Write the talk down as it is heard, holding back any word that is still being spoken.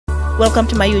Welcome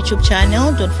to my YouTube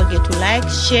channel. Don't forget to like,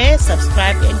 share,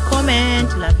 subscribe and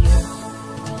comment. Love you.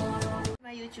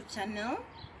 My YouTube channel.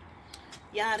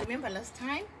 Yeah, remember last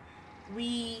time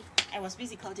I was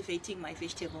busy cultivating my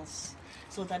vegetables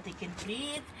so that they can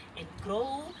breathe and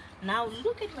grow. Now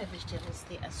look at my vegetables.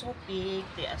 They are so big,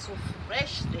 they are so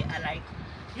fresh, they are like,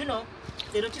 you know,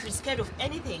 they're not even scared of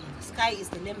anything. Sky is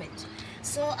the limit.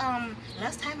 So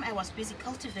last time I was busy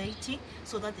cultivating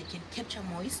so that they can capture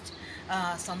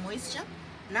some moisture.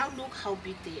 Now look how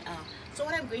big they are. So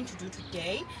what I'm going to do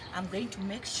today, I'm going to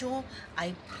make sure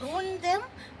I prune them,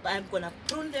 but I'm gonna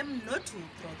prune them not to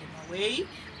throw them away,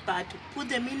 but to put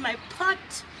them in my pot.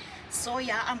 So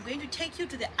yeah, I'm going to take you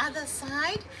to the other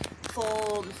side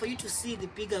for you to see the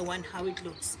bigger one, how it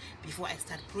looks before I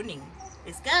start pruning.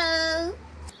 Let's go.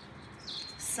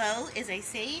 So as I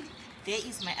said, there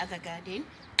is my other garden,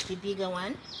 the bigger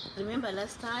one. Remember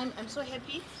last time, I'm so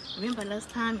happy. Remember last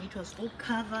time it was all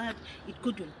covered, it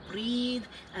couldn't breathe.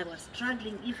 I was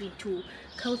struggling even to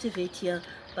cultivate here,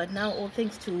 but now all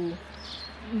thanks to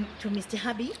Mr.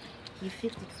 Hubby, he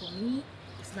fixed it for me.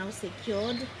 It's now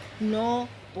secured. No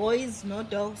boys, no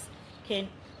dogs can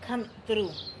come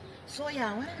through. So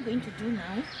yeah, what I'm going to do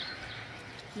now,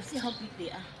 you see how big they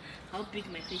are, how big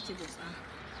my vegetables are.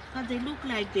 But they look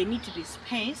like they need to be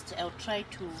spaced. I'll try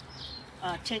to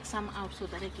take some out so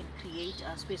that I can create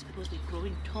a space because they're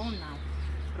growing tall now,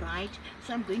 right?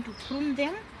 So I'm going to prune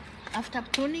them. After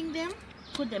pruning them,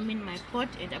 put them in my pot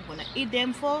and I'm gonna eat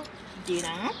them for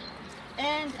dinner.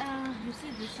 And you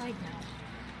see this side now,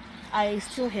 I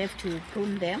still have to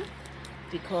prune them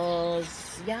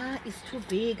because yeah, it's too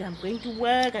big. I'm going to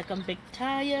work, I come back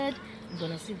tired. I'm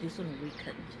gonna see this on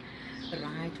weekend,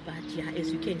 right? But yeah,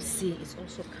 as you can see, it's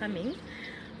also coming.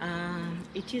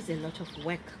 It is a lot of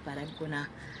work, but I'm gonna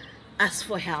ask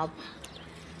for help.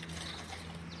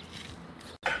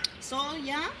 So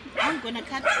yeah, I'm gonna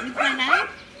cut with my knife.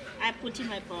 I put in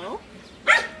my bowl.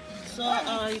 So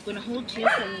you're gonna hold here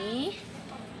for me.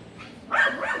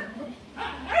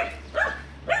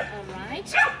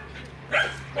 Alright, I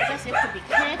just have to be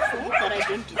careful that I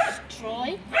don't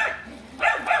destroy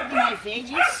my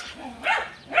veggies.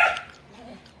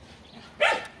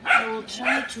 I will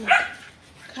try to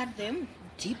cut them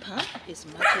deeper as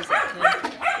much as I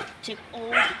can. Take all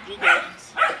the big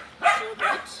ones so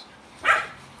that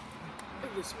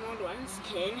the small ones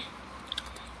can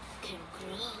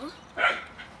grow.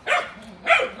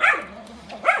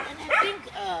 And I think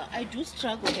I do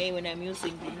struggle here when I'm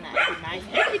using the knife.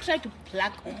 Let me try to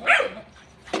pluck.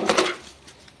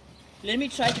 Let me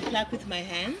try to pluck with my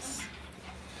hands.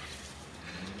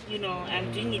 You know,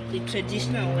 I'm doing it the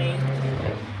traditional way,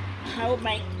 how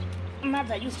my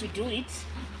mother used to do it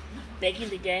back in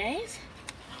the days.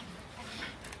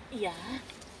 Yeah,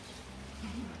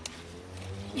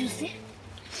 you see,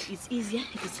 it's easier,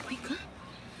 it's quicker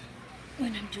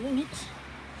when I'm doing it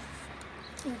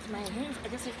with my hands. I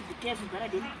just have to be careful that I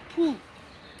don't pull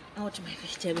out my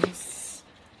vegetables.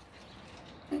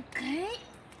 Okay,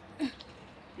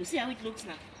 you see how it looks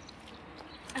now.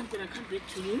 I'm gonna come back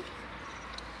to you.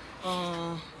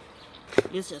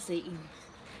 Let's just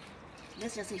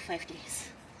say 5 days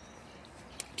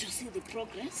to see the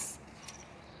progress.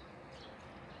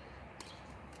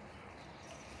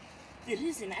 The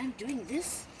reason I'm doing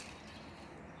this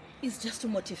is just to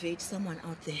motivate someone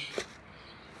out there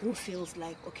who feels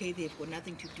like, okay, they've got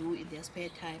nothing to do in their spare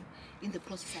time. In the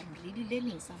process, I'm really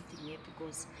learning something here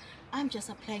because I'm just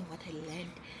applying what I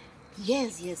learned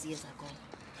years ago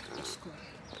at school.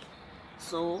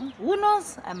 So who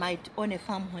knows, I might own a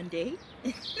farm one day.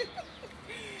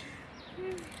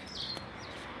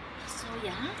 So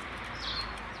yeah,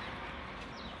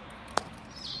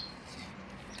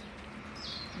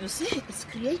 you see, it's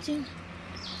creating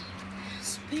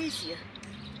space here.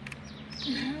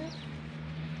 Now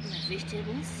my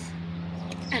vegetables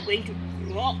are going to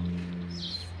grow.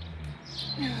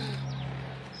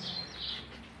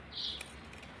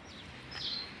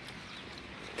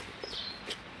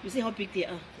 You see how big they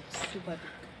are? They're super big.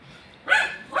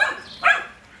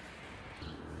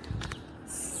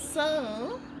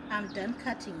 So I'm done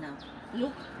cutting now.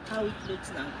 Look how it looks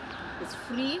now. It's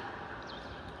free.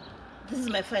 This is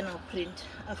my final print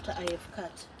after I have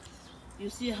cut. You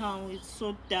see how it's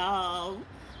so dull.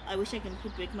 I wish I can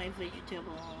put back my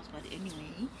vegetables, but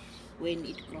anyway, when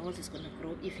it grows, it's gonna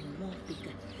grow even more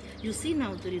bigger. You see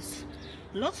now there is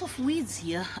lots of weeds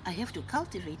here. I have to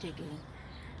cultivate again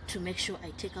to make sure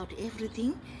I take out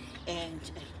everything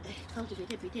and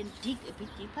cultivate a bit and dig a bit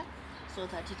deeper so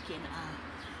that it can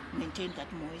maintain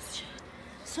that moisture.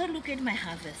 So look at my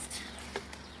harvest.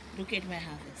 Look at my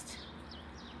harvest.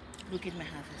 Look at my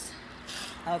harvest.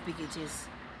 How big it is.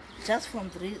 just from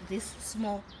this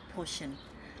small portion.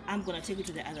 I'm gonna take it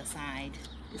to the other side.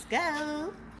 Let's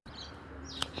go.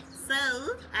 So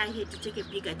I had to take a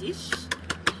bigger dish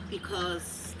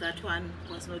because that one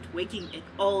was not working at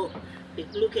all.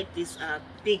 Look at this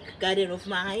big garden of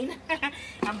mine.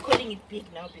 I'm calling it big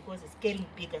now because it's getting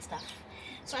bigger stuff.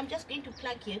 So I'm just going to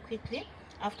plug here quickly.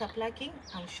 After plugging,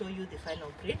 I'll show you the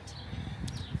final print.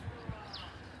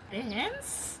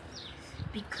 Hence,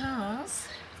 because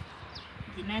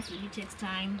the knife really takes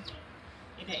time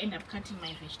and I end up cutting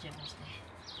my vegetables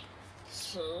there.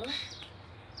 So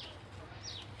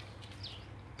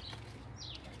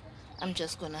I'm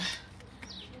just gonna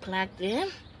plug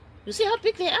them. You see how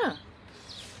big they are?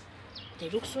 They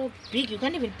look so big, you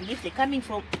can't even believe they're coming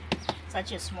from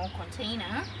such a small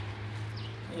container.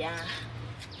 Yeah.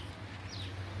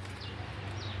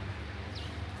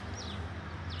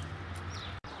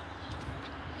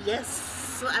 Yes,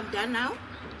 so I'm done now.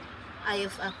 I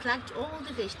have plucked all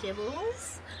the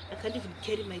vegetables. I can't even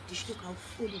carry my dish. Look how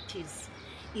full it is.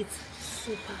 It's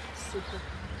super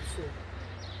full.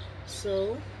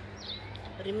 So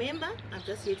remember, I'm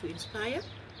just here to inspire.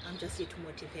 I'm just here to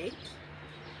motivate.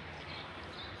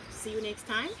 See you next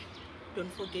time.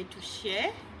 Don't forget to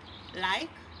share, like,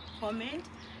 comment,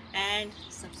 and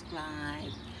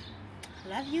subscribe.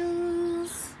 Love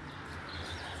yous.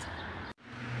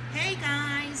 Hey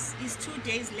guys, it's 2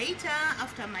 days later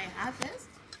after my harvest.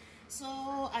 So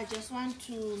I just want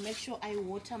to make sure I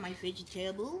water my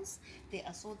vegetables. They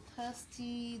are so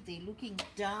thirsty, they're looking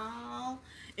dull,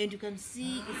 and you can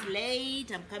see it's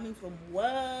late. I'm coming from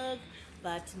work,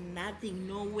 but nothing,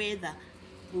 no weather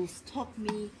will stop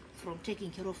me from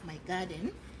taking care of my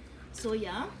garden. So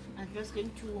yeah, I'm just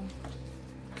going to,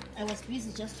 I was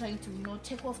busy just trying to, you know,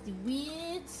 take off the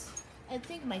weeds. I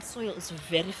think my soil is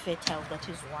very fertile, that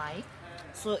is why.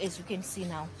 So as you can see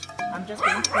now, I'm just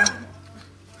going to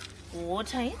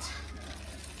water it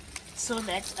so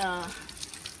that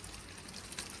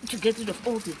to get rid of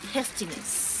all the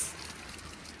hastiness,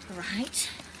 right?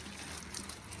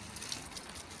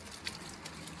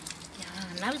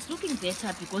 Yeah, now it's looking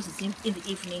better because it's in the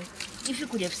evening. If you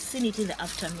could have seen it in the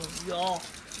afternoon, yo,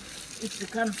 it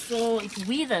becomes so, it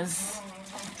withers.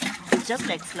 It's just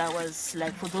like flowers.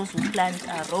 Like for those who plant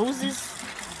roses,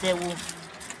 they will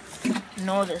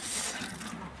know this.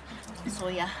 So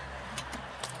yeah,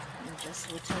 I'm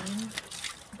just watering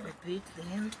a bit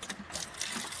then.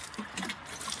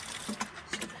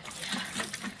 So that,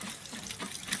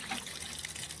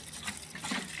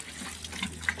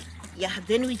 yeah,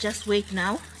 then we just wait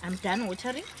now. I'm done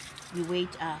watering. We wait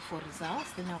for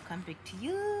results, then I'll come back to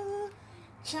you.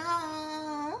 Ciao.